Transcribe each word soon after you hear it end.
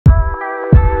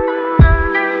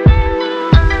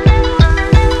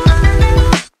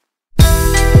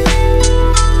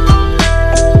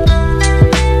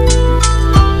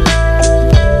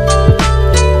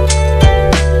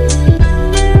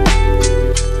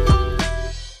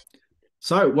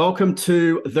So, welcome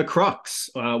to The Crux,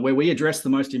 where we address the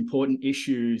most important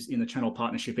issues in the channel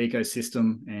partnership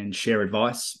ecosystem and share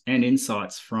advice and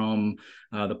insights from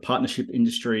the partnership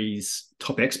industry's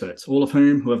top experts, all of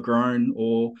whom who have grown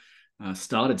or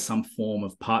started some form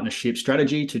of partnership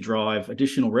strategy to drive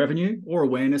additional revenue or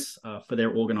awareness for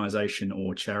their organization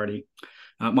or charity.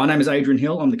 My name is Adrian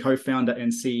Hill. I'm the co-founder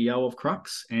and CEO of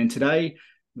Crux, and today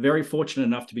very fortunate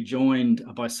enough to be joined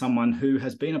by someone who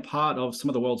has been a part of some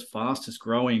of the world's fastest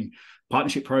growing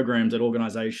partnership programs at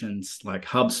organizations like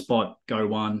HubSpot,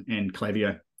 GoOne, and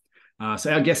Klaviyo.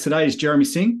 So our guest today is Jeremy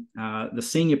Singh, the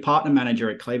Senior Partner Manager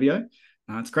at Klaviyo.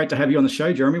 It's great to have you on the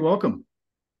show, Jeremy. Welcome.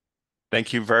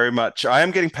 Thank you very much. I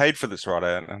am getting paid for this, right,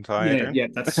 aren't I, Adrian? Yeah,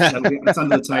 that's under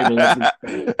the table.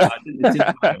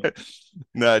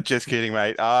 No, just kidding,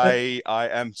 mate. I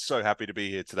am so happy to be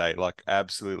here today. Like,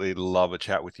 absolutely love a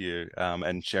chat with you,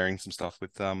 and sharing some stuff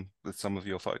with some of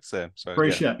your folks there. So yeah,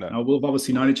 Appreciate no, it. We've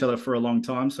obviously love known it. each other for a long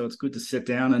time, so it's good to sit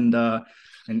down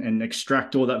and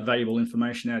extract all that valuable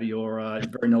information out of your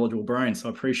very knowledgeable brain. So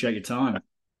I appreciate your time.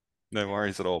 No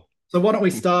worries at all. So why don't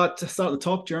we start at the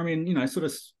top, Jeremy, and sort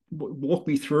of walk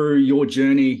me through your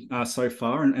journey so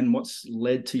far and what's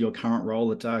led to your current role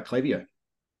at Klaviyo.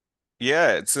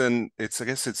 Yeah, I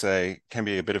guess can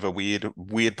be a bit of a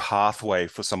weird pathway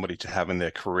for somebody to have in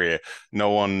their career.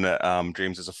 No one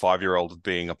dreams as a 5-year-old of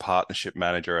being a partnership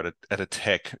manager at a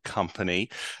tech company.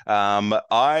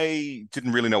 I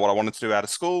didn't really know what I wanted to do out of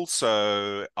school,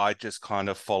 so I just kind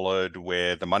of followed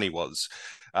where the money was.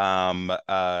 And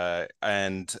I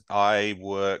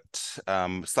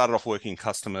started off working in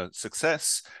customer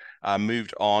success.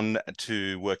 Moved on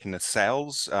to work in a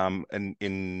sales,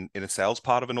 in a sales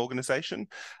part of an organization,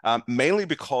 mainly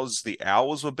because the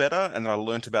hours were better, and I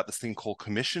learned about this thing called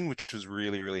commission, which was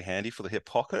really, really handy for the hip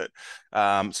pocket.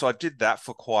 So I did that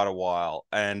for quite a while,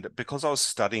 and because I was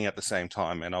studying at the same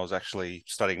time, and I was actually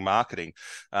studying marketing,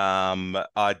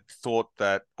 I thought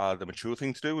that the mature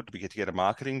thing to do would be to get a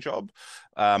marketing job.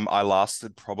 I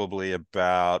lasted probably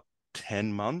about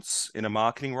 10 months in a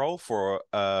marketing role for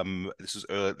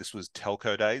this was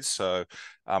telco days, so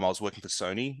I was working for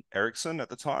Sony Ericsson at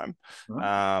the time.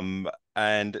 Right.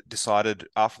 And decided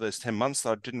after those 10 months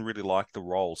that I didn't really like the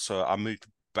role, so I moved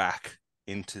back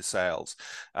into sales.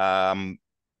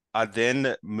 I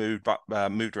then moved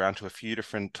around to a few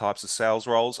different types of sales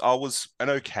roles. I was an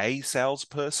okay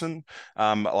salesperson.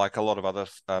 Like a lot of other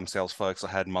sales folks, I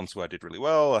had months where I did really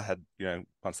well. I had,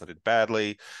 months I did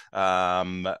badly.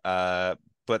 But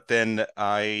then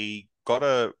I got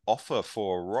an offer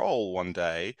for a role one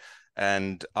day,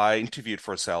 and I interviewed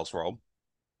for a sales role.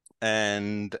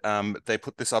 And they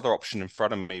put this other option in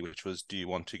front of me, which was, do you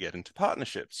want to get into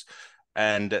partnerships?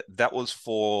 And that was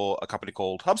for a company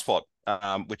called HubSpot,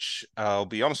 which I'll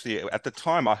be honest with you, at the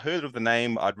time I heard of the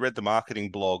name, I'd read the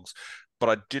marketing blogs, but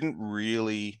I didn't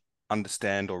really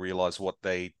understand or realize what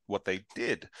they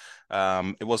did.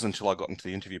 It wasn't until I got into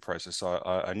the interview process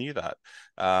I knew that.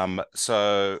 I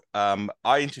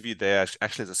interviewed there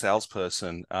actually as a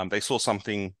salesperson. They saw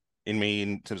something in me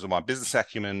in terms of my business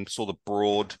acumen, saw the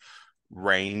broad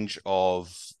range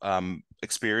of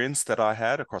experience that I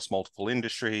had across multiple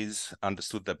industries,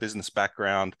 understood their business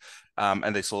background,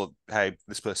 and they saw, hey,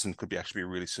 this person could actually be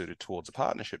really suited towards a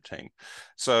partnership team.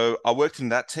 So I worked in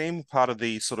that team, part of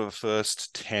the sort of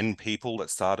first 10 people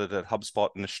that started at HubSpot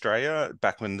in Australia,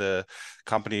 back when the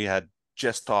company had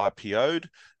just IPO'd,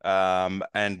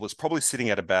 and was probably sitting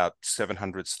at about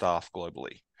 700 staff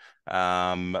globally.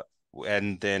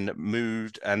 And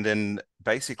then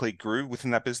basically grew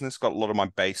within that business, got a lot of my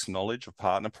base knowledge of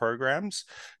partner programs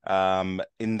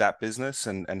in that business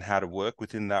and how to work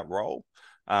within that role.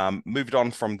 Moved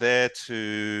on from there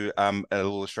to a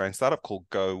little Australian startup called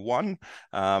GoOne,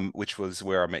 which was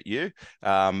where I met you.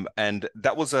 And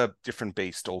that was a different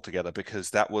beast altogether, because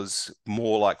that was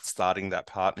more like starting that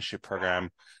partnership program,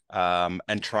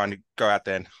 and trying to go out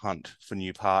there and hunt for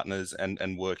new partners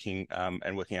and working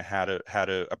out how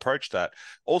to approach that.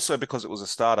 Also, because it was a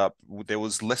startup, there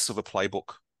was less of a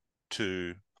playbook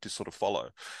to sort of follow.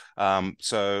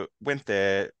 So went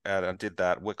there and I did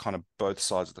that. We're kind of both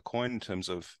sides of the coin in terms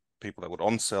of people that would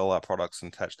on-sell our products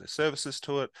and attach their services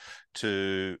to it,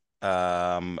 to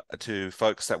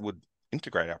folks that would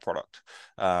integrate our product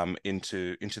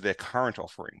into their current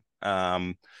offering.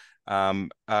 After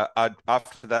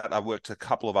that, I worked a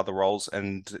couple of other roles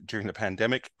and during the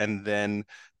pandemic, and then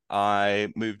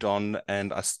I moved on,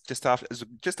 and just as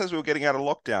we were getting out of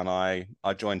lockdown,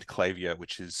 I joined Klaviyo,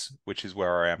 which is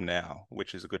where I am now,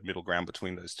 which is a good middle ground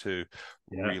between those two,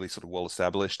 Yeah. really sort of well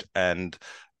established and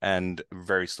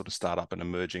very sort of startup and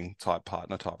emerging type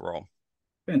partner type role.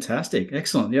 Fantastic,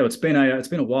 excellent. Yeah, it's been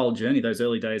a wild journey. Those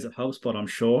early days at HubSpot, I'm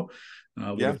sure,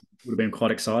 Yeah. would have been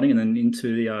quite exciting. And then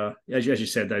into the as you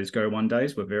said, those Go One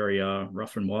days were very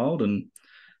rough and wild, and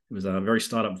it was very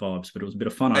startup vibes, but it was a bit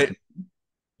of fun. I can.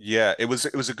 Yeah, it was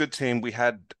a good team. We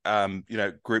had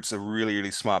groups of really,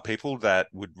 really smart people that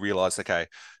would realize, okay,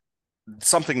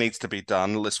 something needs to be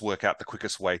done. Let's work out the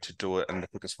quickest way to do it and the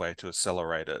quickest way to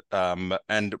accelerate it.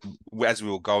 And as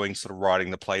we were going, sort of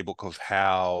writing the playbook of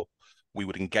how we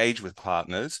would engage with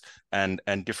partners and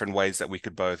different ways that we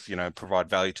could both, provide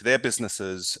value to their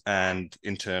businesses and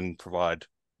in turn provide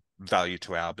value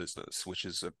to our business, which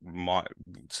is my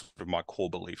core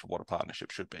belief of what a partnership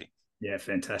should be. Yeah,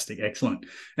 fantastic, excellent.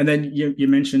 And then you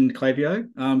mentioned Klaviyo.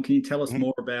 Can you tell us Mhm.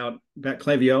 more about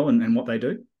Klaviyo and what they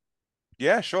do?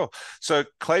 Yeah, sure. So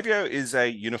Klaviyo is a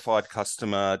unified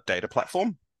customer data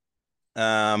platform.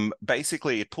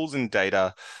 Basically, it pulls in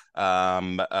data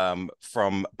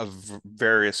from a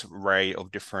various array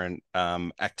of different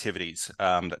activities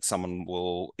that someone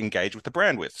will engage with the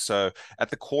brand with. So at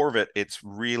the core of it, it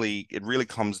really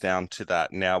comes down to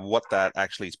that. Now, what that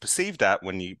actually is perceived at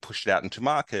when you push it out into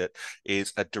market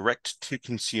is a direct to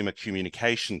consumer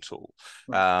communication tool.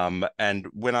 Right. And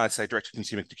when I say direct to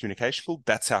consumer communication tool,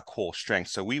 that's our core strength.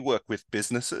 So we work with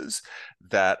businesses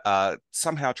that are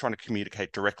somehow trying to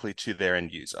communicate directly to their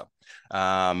end user.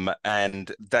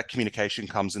 And that communication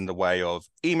comes in the way of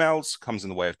emails, comes in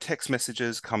the way of text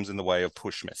messages, comes in the way of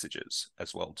push messages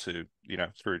as well to,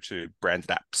 through to branded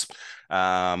apps.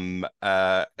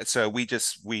 So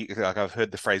like I've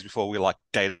heard the phrase before, we like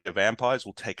data vampires.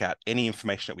 We'll take out any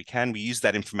information that we can. We use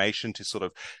that information to sort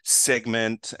of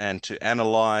segment and to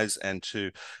analyze and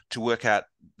to work out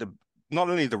not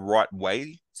only the right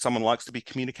way someone likes to be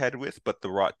communicated with, but the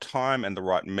right time and the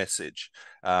right message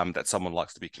that someone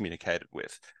likes to be communicated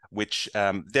with, which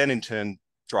then in turn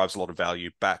drives a lot of value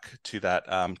back to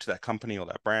that company or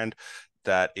that brand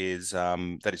that is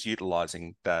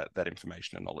utilizing that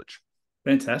information and knowledge.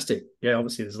 Fantastic. Yeah,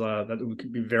 obviously there's that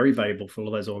could be very valuable for all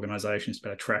of those organizations to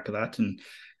better track that and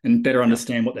better Yeah,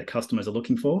 understand what their customers are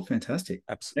looking for. Fantastic.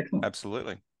 Excellent.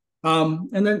 absolutely. And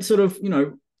then sort of,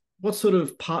 what sort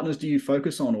of partners do you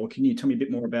focus on, or can you tell me a bit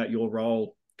more about your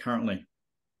role currently?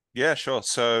 Yeah, sure.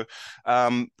 So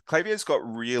Klaviyo's got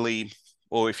really,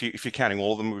 or if you're counting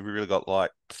all of them, we've really got like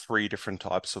three different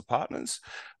types of partners.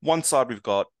 One side we've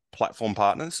got platform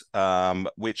partners,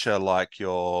 which are like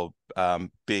your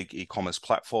big e-commerce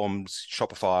platforms,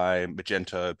 Shopify,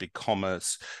 Magento,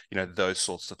 BigCommerce, those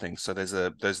sorts of things. So those are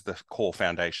the core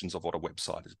foundations of what a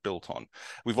website is built on.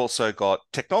 We've also got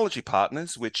technology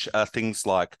partners, which are things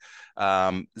like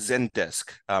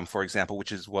Zendesk, for example,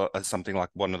 which is something like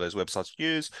one of those websites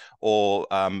use, or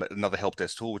another help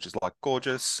desk tool, which is like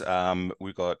Gorgeous.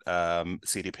 We've got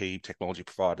CDP technology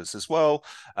providers as well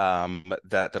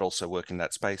that also work in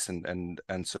that space and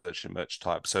search and merch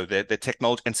type. So they're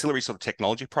technology ancillary sort of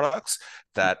technology products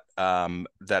that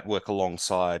work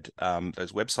alongside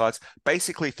those websites.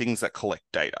 Basically, things that collect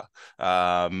data.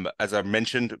 As I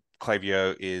mentioned,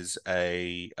 Klaviyo is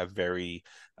a very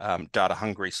data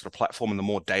hungry sort of platform, and the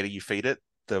more data you feed it,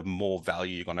 the more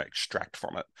value you're going to extract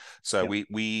from it. So Yep.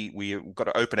 we've got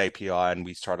an open API, and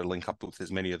we try to link up with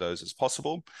as many of those as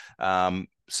possible.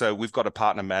 So we've got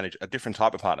a different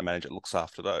type of partner manager that looks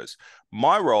after those.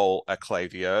 My role at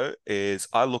Klaviyo is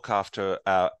I look after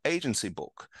our agency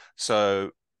book. So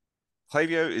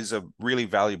Klaviyo is a really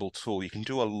valuable tool. You can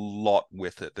do a lot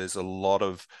with it. There's a lot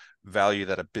of value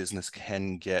that a business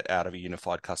can get out of a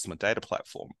unified customer data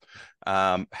platform.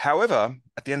 However,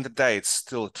 at the end of the day, it's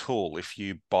still a tool. If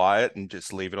you buy it and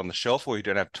just leave it on the shelf, or you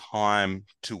don't have time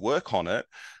to work on it,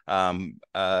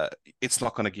 it's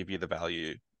not going to give you the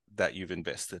value that you've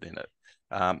invested in it.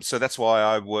 So that's why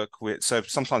I work with. So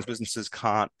sometimes businesses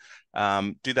can't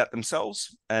do that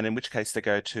themselves, and in which case they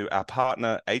go to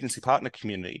our agency partner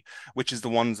community, which are the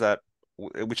ones that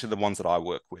I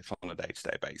work with on a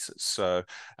day-to-day basis. So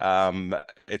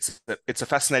it's a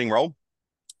fascinating role.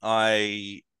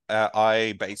 I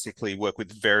basically work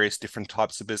with various different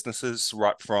types of businesses,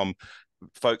 right from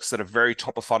folks that are very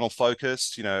top of funnel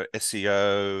focused,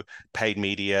 SEO, paid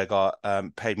media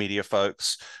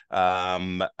folks,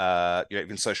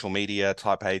 even social media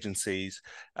type agencies,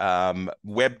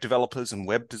 web developers and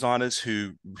web designers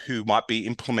who might be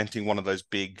implementing one of those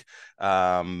big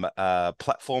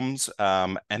platforms,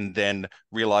 and then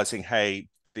realizing, hey,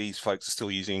 these folks are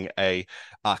still using a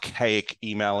archaic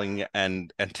emailing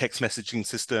and text messaging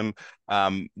system.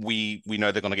 we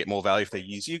know they're going to get more value if they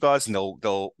use you guys, and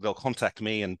they'll contact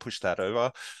me and push that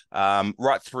over,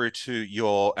 right through to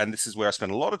your, and this is where I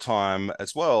spend a lot of time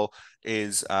as well,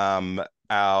 is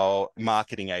our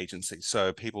marketing agency.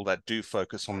 So people that do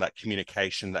focus on that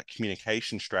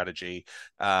communication strategy,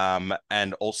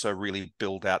 and also really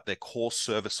build out their core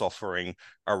service offering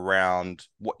around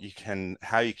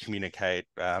how you communicate,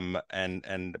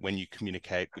 and when you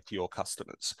communicate with your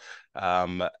customers.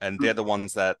 And they're the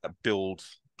ones that build.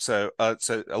 So a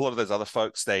lot of those other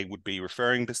folks, they would be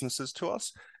referring businesses to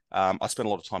us. I spend a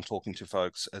lot of time talking to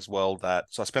folks as well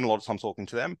so I spend a lot of time talking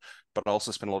to them, but I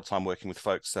also spend a lot of time working with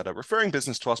folks that are referring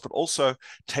business to us, but also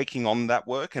taking on that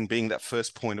work and being that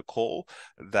first point of call,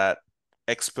 that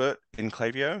expert in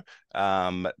Klaviyo,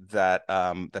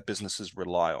 that businesses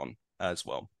rely on as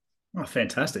well. Oh,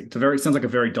 fantastic. Sounds like a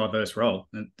very diverse role,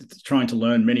 and it's trying to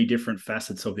learn many different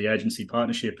facets of the agency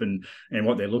partnership and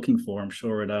what they're looking for. I'm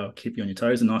sure it'll keep you on your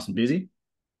toes and nice and busy.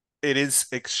 It is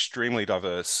extremely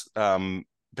diverse,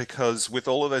 because with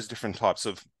all those different types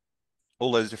of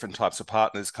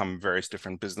partners come various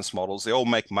different business models. They all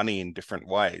make money in different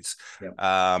ways. Yep.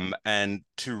 And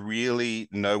to really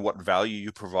know what value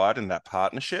you provide in that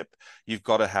partnership, you've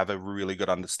got to have a really good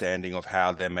understanding of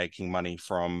how they're making money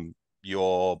from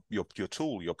your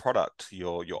tool, your product,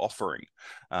 your offering,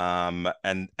 and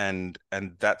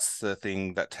that's the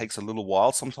thing that takes a little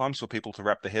while sometimes for people to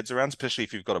wrap their heads around, especially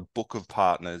if you've got a book of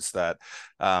partners that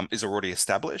is already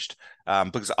established.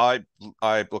 Because I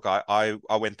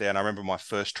went there, and I remember my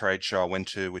first trade show I went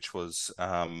to, which was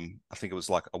I think it was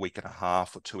like a week and a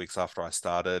half or 2 weeks after I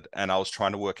started, and I was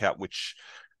trying to work out which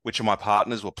of my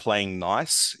partners were playing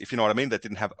nice, if you know what I mean, that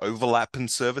didn't have overlap in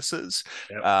services.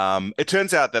 Yep. It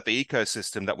turns out that the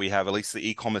ecosystem that we have, at least the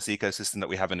e-commerce ecosystem that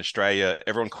we have in Australia,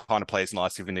 everyone kind of plays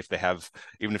nice, even if they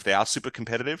are super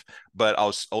competitive. But I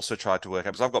was also trying to work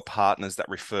out, because I've got partners that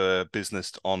refer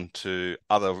business onto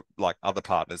other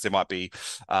partners. There might be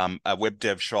a web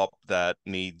dev shop that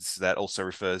also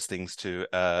refers things to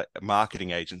a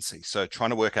marketing agency. So trying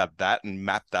to work out that and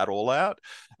map that all out,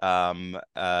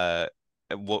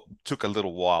 took a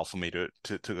little while for me to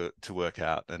work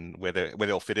out, and where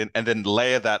they all fit in, and then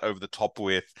layer that over the top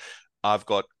with, I've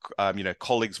got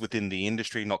colleagues within the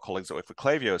industry, not colleagues that work for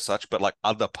Klaviyo as such, but like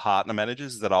other partner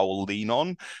managers that I will lean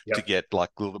on to get like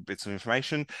little bits of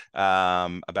information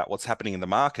about what's happening in the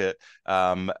market,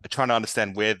 trying to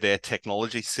understand where their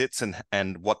technology sits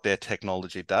and what their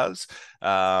technology does.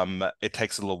 It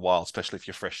takes a little while, especially if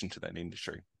you're fresh into that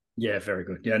industry. Yeah, very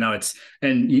good. Yeah, no,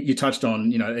 and you touched on,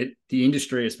 the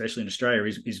industry, especially in Australia,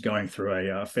 is going through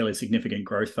a fairly significant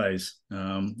growth phase.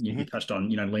 You touched on,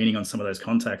 leaning on some of those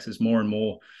contacts is more and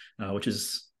more, which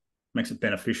makes it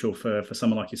beneficial for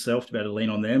someone like yourself to be able to lean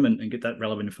on them and get that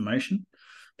relevant information,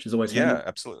 which is always handy.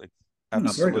 Absolutely. No,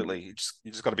 very good. Absolutely. You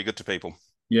just got to be good to people.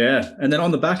 Yeah, and then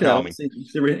on the back of that,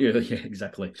 Charming. yeah,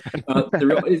 exactly.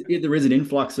 There is an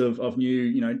influx of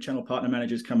new, channel partner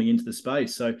managers coming into the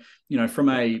space. So, from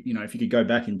if you could go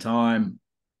back in time,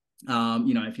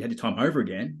 if you had your time over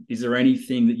again, is there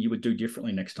anything that you would do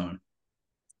differently next time?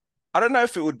 I don't know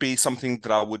if it would be something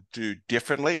that I would do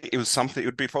differently. It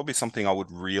would be probably something I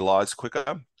would realize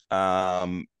quicker.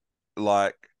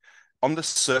 Like on the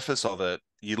surface of it,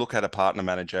 you look at a partner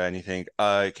manager and you think,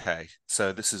 okay,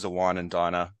 so this is a wine and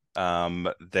diner.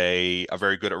 They are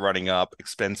very good at running up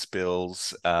expense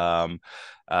bills,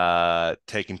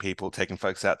 taking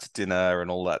folks out to dinner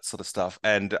and all that sort of stuff.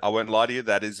 And I won't lie to you,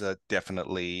 that is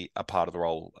definitely a part of the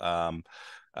role.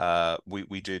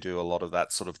 We do a lot of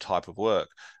that sort of type of work,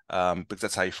 because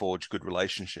that's how you forge good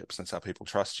relationships. That's how people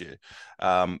trust you.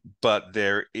 But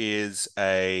there is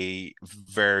a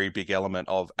very big element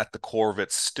of, at the core of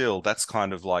it, still, that's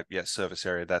kind of like, service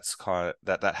area. That's kind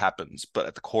of that happens. But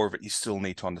at the core of it, you still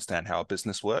need to understand how a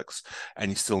business works,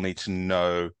 and you still need to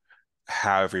know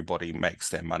how everybody makes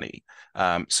their money.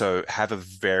 So have a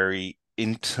very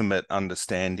intimate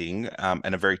understanding,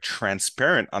 and a very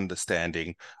transparent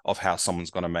understanding of how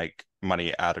someone's going to make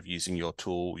money out of using your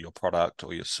tool, your product,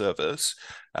 or your service,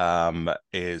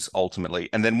 is ultimately.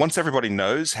 And then once everybody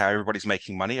knows how everybody's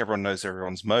making money, everyone knows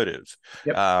everyone's motive.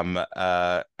 Yep.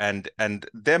 And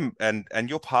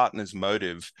your partner's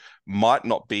motive might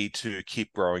not be to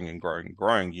keep growing and growing and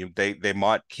growing. They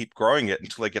might keep growing it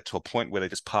until they get to a point where they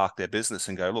just park their business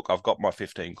and go, look, I've got my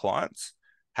 15 clients,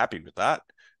 happy with that.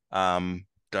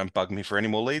 Don't bug me for any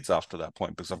more leads after that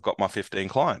point, because I've got my 15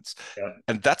 clients. Yeah.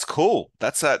 And that's cool.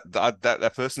 That's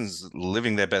that person's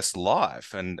living their best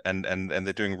life, and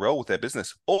they're doing well with their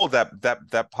business. Or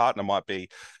that partner might be,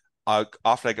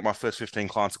 after I get my first 15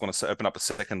 clients, I want to open up a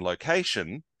second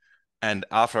location. And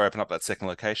after I open up that second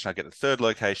location, I get the third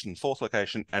location, fourth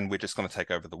location, and we're just going to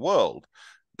take over the world.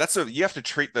 You have to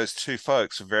treat those two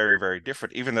folks very, very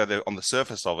different, even though they're on the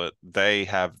surface of it, they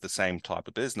have the same type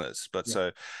of business. But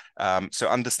Yeah. so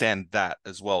understand that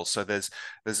as well. So there's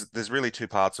really two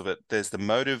parts of it. There's the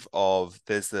motive of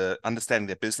there's the understanding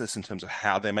their business in terms of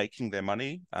how they're making their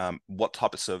money, what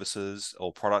type of services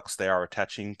or products they are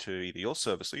attaching to either your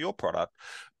service or your product,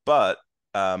 but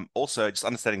also just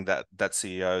understanding that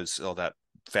CEO's or that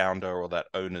founder or that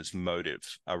owner's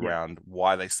motive Yeah. around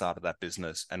why they started that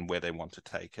business and where they want to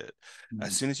take it.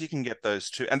 As Mm. soon as you can get those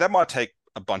two, and that might take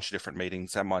a bunch of different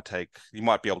meetings. You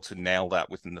might be able to nail that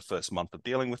within the first month of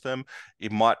dealing with them. You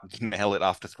might nail it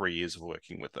after 3 years of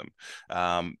working with them.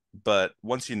 But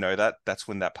once you know that, that's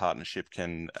when that partnership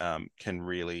can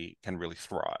really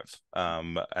thrive.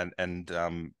 And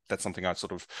that's something I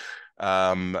sort of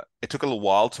it took a little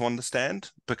while to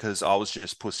understand because I was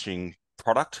just pushing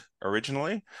product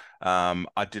originally.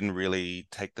 I didn't really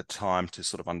take the time to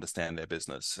sort of understand their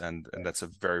business, and that's a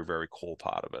very, very core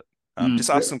part of it. Just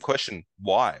Yeah. ask them question,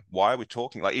 why are we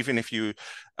talking? Like, even if you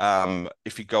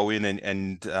go in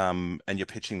and you're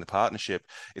pitching the partnership,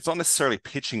 it's not necessarily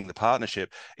pitching the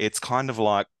partnership. It's kind of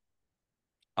like,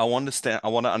 I want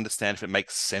to understand if it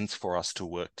makes sense for us to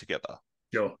work together.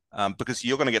 Sure. Because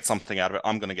you're going to get something out of it,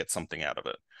 I'm going to get something out of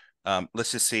it.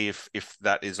 Let's just see if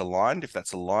that is aligned. If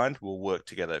that's aligned, we'll work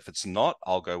together. If it's not,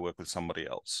 I'll go work with somebody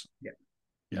else. Yeah.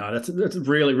 Yeah, that's a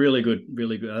really, really good,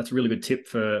 really good. That's a really good tip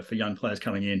for young players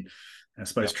coming in. I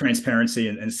suppose Yep. transparency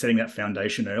and setting that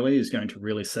foundation early is going to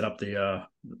really set up the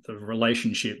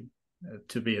relationship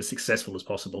to be as successful as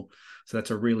possible. So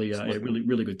that's a really really,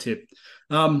 really good tip.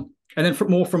 And then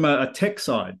more from a tech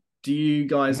side, do you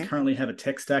guys currently have a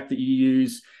tech stack that you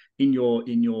use in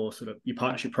your sort of your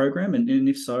partnership program? And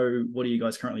if so, what are you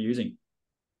guys currently using?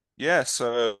 Yeah,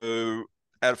 so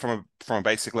from a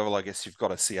basic level, I guess you've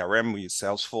got a CRM. We use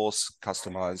Salesforce,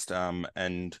 customized,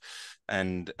 and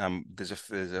there's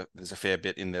a fair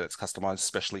bit in there that's customized,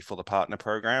 especially for the partner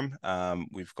program.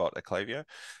 We've got Acclavio.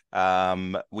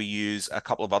 We use a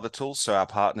couple of other tools. So our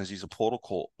partners use a portal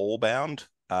called Allbound.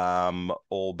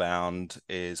 Allbound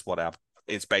is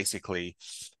basically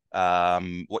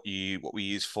what we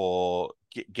use for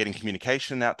getting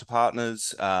communication out to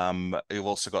partners. We've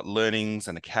also got learnings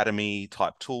and academy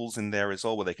type tools in there as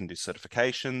well, where they can do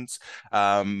certifications.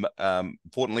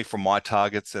 Importantly, from my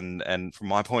targets and from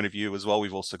my point of view as well,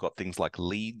 we've also got things like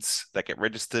leads that get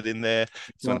registered in there.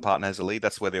 So when a partner has a lead,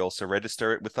 that's where they also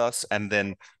register it with us. And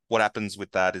then what happens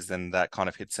with that is then that kind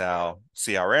of hits our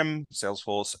CRM,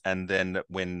 Salesforce, and then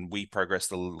when we progress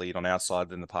the lead on our side,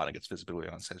 then the partner gets visibility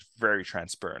on it. So it's very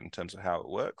transparent in terms of how it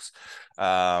works.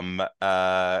 That's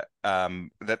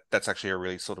actually a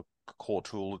really sort of core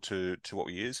tool to what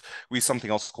we use. We use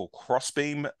something else called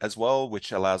Crossbeam as well,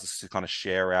 which allows us to kind of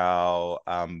share our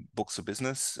books of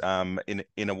business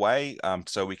in a way,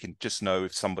 so we can just know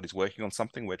if somebody's working on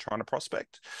something we're trying to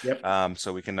prospect. Yep.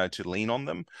 So we can know to lean on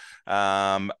them.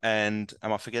 And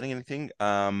am I forgetting anything?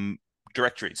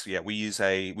 Directories. Yeah,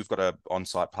 we've got a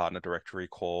on-site partner directory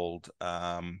called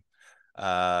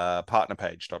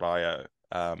partnerpage.io.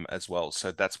 As well.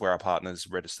 So that's where our partners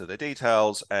register their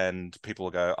details, and people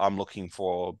will go, I'm looking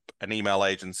for an email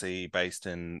agency based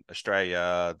in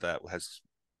Australia that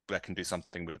can do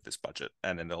something with this budget.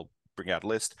 And then they'll bring out a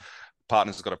list.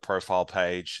 Partners have got a profile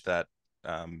page that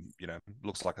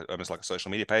looks like almost like a social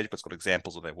media page, but it's got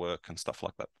examples of their work and stuff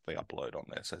like that they upload on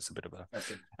there. So it's a bit of a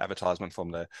advertisement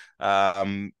from there.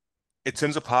 In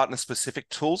terms of partner-specific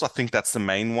tools, I think that's the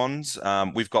main ones.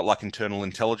 We've got like internal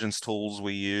intelligence tools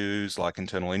we use, like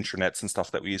internal intranets and stuff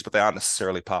that we use, but they aren't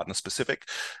necessarily partner-specific.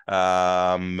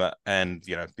 And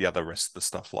the other rest of the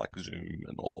stuff like Zoom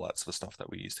and all that sort of stuff that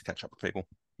we use to catch up with people.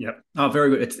 Yep. Oh,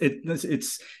 very good.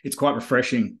 It's quite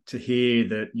refreshing to hear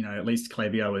that at least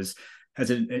Klaviyo has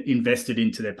invested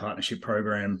into their partnership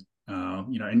program.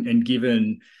 And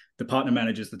given the partner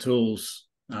managers the tools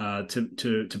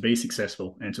to be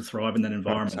successful and to thrive in that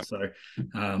environment. 100%. So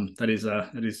that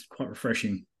is quite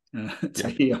refreshing to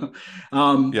hear.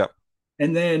 Yeah.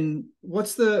 And then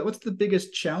what's the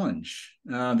biggest challenge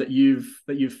that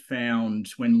you've found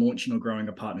when launching or growing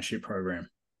a partnership program?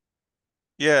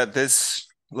 Yeah, there's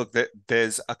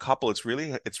a couple. It's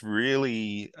really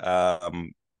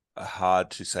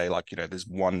hard to say, like, there's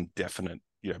one definite,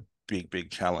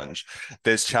 big challenge.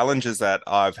 There's challenges that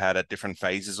I've had at different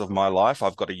phases of my life.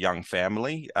 I've got a young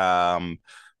family.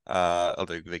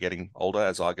 Although they're getting older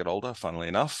as I get older, funnily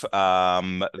enough.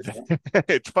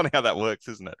 It's funny how that works,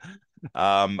 isn't it?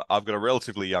 I've got a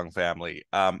relatively young family.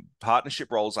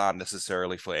 Partnership roles aren't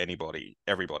necessarily for everybody.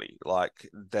 Like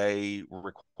they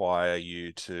require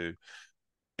you to,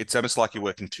 it's almost like you're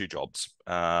working two jobs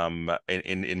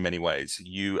in many ways.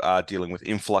 You are dealing with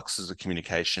influxes of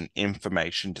communication,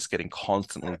 information just getting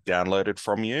constantly downloaded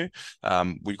from you.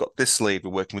 We've got this lead,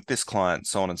 we're working with this client,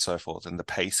 so on and so forth. And the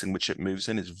pace in which it moves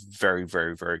in is very,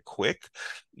 very, very quick.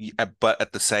 But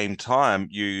at the same time,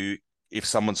 if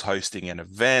someone's hosting an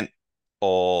event,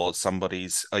 or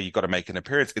you've got to make an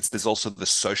appearance. There's also the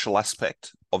social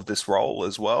aspect of this role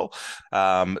as well.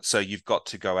 So you've got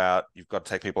to go out, you've got to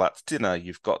take people out to dinner,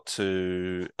 you've got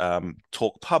to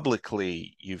talk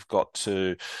publicly, you've got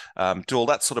to do all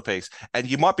that sort of piece. And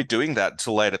you might be doing that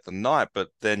till late at the night, but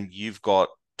then you've got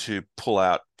to pull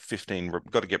out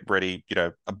got to get ready,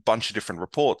 a bunch of different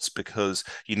reports because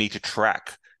you need to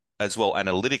track as well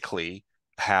analytically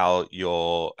what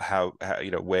your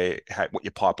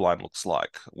pipeline looks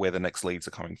like, where the next leads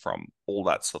are coming from, all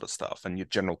that sort of stuff, and your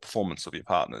general performance of your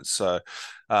partners. So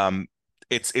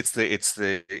it's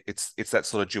that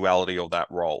sort of duality of that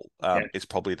role. Yeah. It's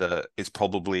probably the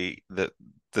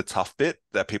tough bit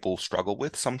that people struggle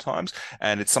with sometimes.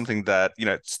 And it's something that,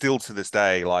 still to this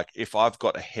day, like if I've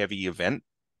got a heavy event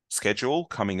schedule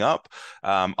coming up,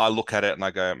 I look at it and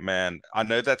I go, man, I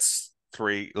know that's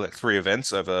three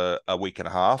events over a week and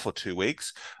a half or 2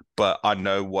 weeks, but I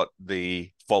know what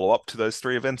the follow-up to those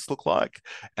three events look like.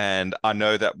 And I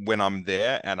know that when I'm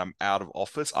there and I'm out of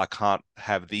office, I can't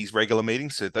have these regular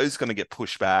meetings. So those are going to get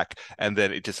pushed back. And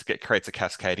then it just creates a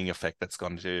cascading effect that's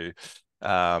going to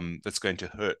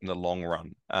hurt in the long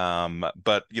run.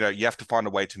 But you have to find a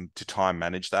way to time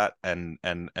manage that and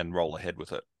roll ahead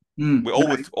with it. We're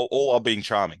all all are being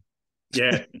charming.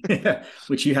 Yeah,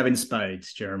 which you have in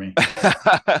spades, Jeremy.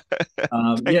 Thank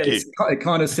you. It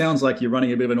kind of sounds like you're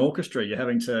running a bit of an orchestra. You're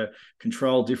having to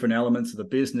control different elements of the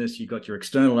business. You've got your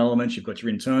external elements, you've got your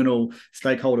internal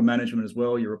stakeholder management as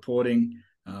well. You're reporting.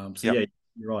 Yep. Yeah,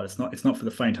 you're right. It's not for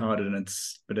the faint-hearted, and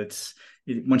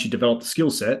once you develop the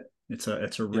skill set, it's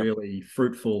a really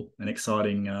fruitful and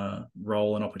exciting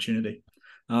role and opportunity.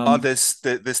 There's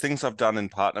things I've done in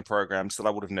partner programs that I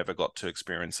would have never got to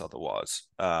experience otherwise.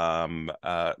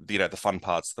 The fun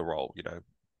parts of the role,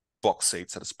 box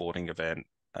seats at a sporting event,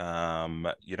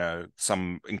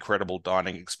 some incredible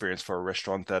dining experience for a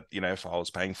restaurant that, if I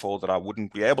was paying for that, I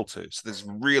wouldn't be able to. So there's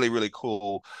really, really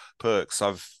cool perks.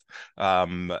 There's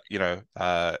some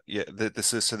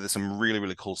really,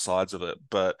 really cool sides of it,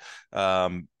 but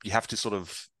you have to sort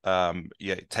of,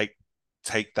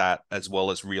 take that as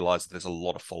well as realize that there's a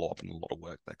lot of follow-up and a lot of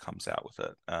work that comes out with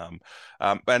it.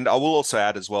 And I will also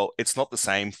add as well, it's not the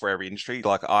same for every industry.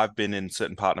 Like I've been in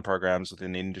certain partner programs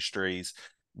within industries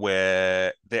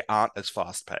where they aren't as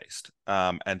fast-paced,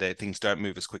 and things don't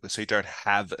move as quickly. So you don't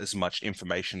have as much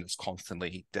information that's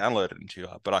constantly downloaded into you.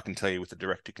 But I can tell you with the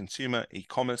direct-to-consumer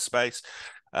e-commerce space,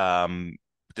 the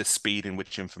speed in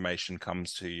which information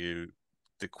comes to you,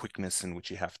 the quickness in which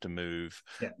you have to move,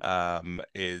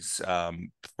 is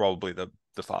probably the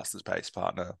fastest paced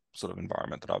partner sort of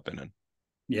environment that I've been in.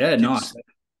 Yeah, nice.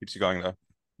 Keeps you going though.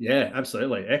 Yeah,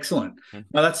 absolutely. Excellent.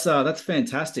 No, that's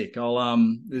fantastic. I'll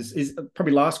is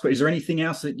probably last question. Is there anything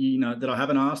else that that I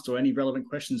haven't asked, or any relevant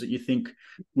questions that you think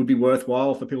would be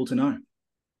worthwhile for people to know?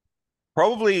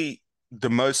 Probably the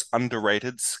most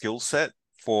underrated skill set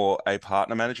for a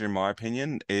partner manager, in my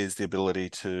opinion, is the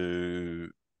ability to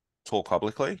talk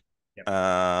publicly. Yep.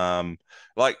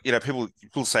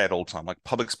 People say it all the time, like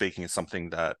public speaking is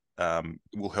something that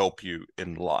will help you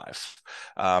in life.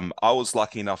 I was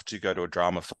lucky enough to go to a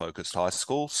drama focused high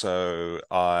school, so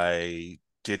I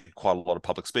did quite a lot of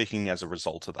public speaking as a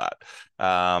result of that.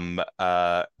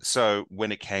 So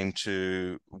when it came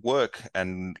to work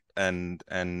and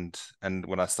when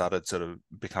I started sort of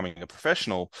becoming a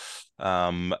professional,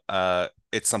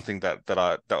 it's something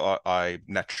that I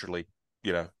naturally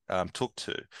took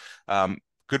to.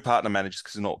 Good partner managers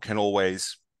can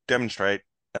always demonstrate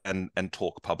and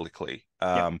talk publicly.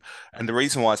 And the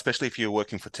reason why, especially if you're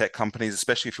working for tech companies,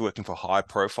 especially if you're working for high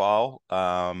profile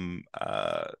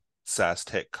SaaS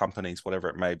tech companies, whatever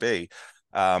it may be,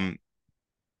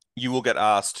 you will get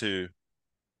asked to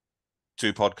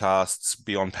do podcasts,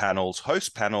 be on panels,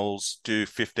 host panels, do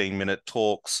 15-minute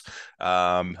talks,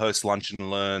 host lunch and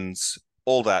learns,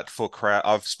 all that for crowd.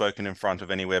 I've spoken in front of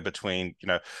anywhere between,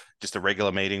 just a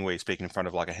regular meeting where you're speaking in front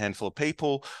of like a handful of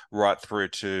people, right through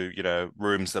to,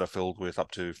 rooms that are filled with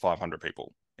up to 500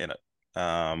 people in it.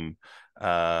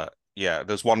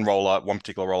 There's one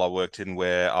particular role I worked in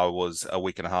where I was a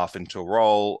week and a half into a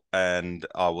role and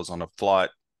I was on a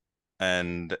flight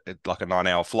like a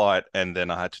 9-hour flight. And then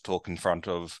I had to talk in front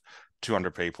of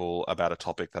 200 people about a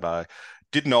topic that I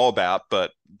didn't know about,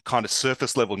 but kind of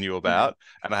surface level knew about,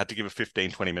 and I had to give a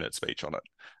 15-20 minute speech on it.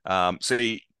 So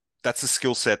that's a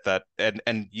skill set that,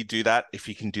 and you do that, if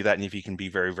you can do that, and if you can be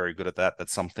very, very good at that,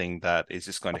 that's something that is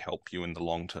just going to help you in the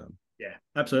long term. Yeah,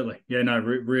 absolutely. Yeah, no,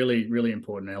 really, really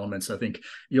important elements. I think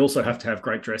you also have to have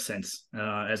great dress sense,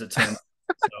 as it turns.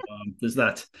 So there's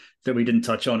that we didn't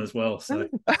touch on as well. So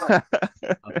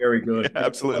very good. Yeah,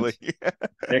 absolutely.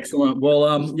 Excellent.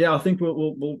 Well, yeah, I think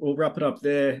we'll wrap it up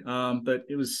there. But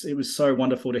it was so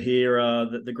wonderful to hear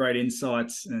the great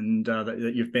insights and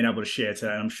that you've been able to share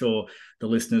today. I'm sure the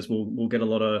listeners will get a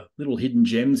lot of little hidden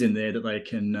gems in there that they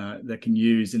can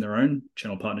use in their own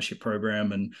channel partnership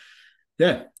program. And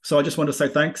yeah, so I just wanted to say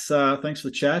thanks for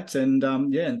the chat, and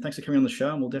and thanks for coming on the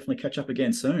show. And we'll definitely catch up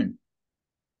again soon.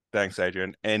 Thanks,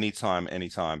 Adrian. Anytime.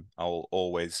 I'll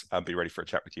always be ready for a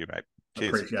chat with you, mate.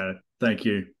 Cheers. Appreciate it. Thank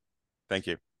you. Thank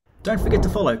you. Don't forget to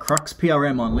follow Crux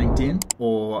PRM on LinkedIn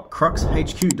or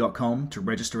cruxhq.com to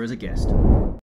register as a guest.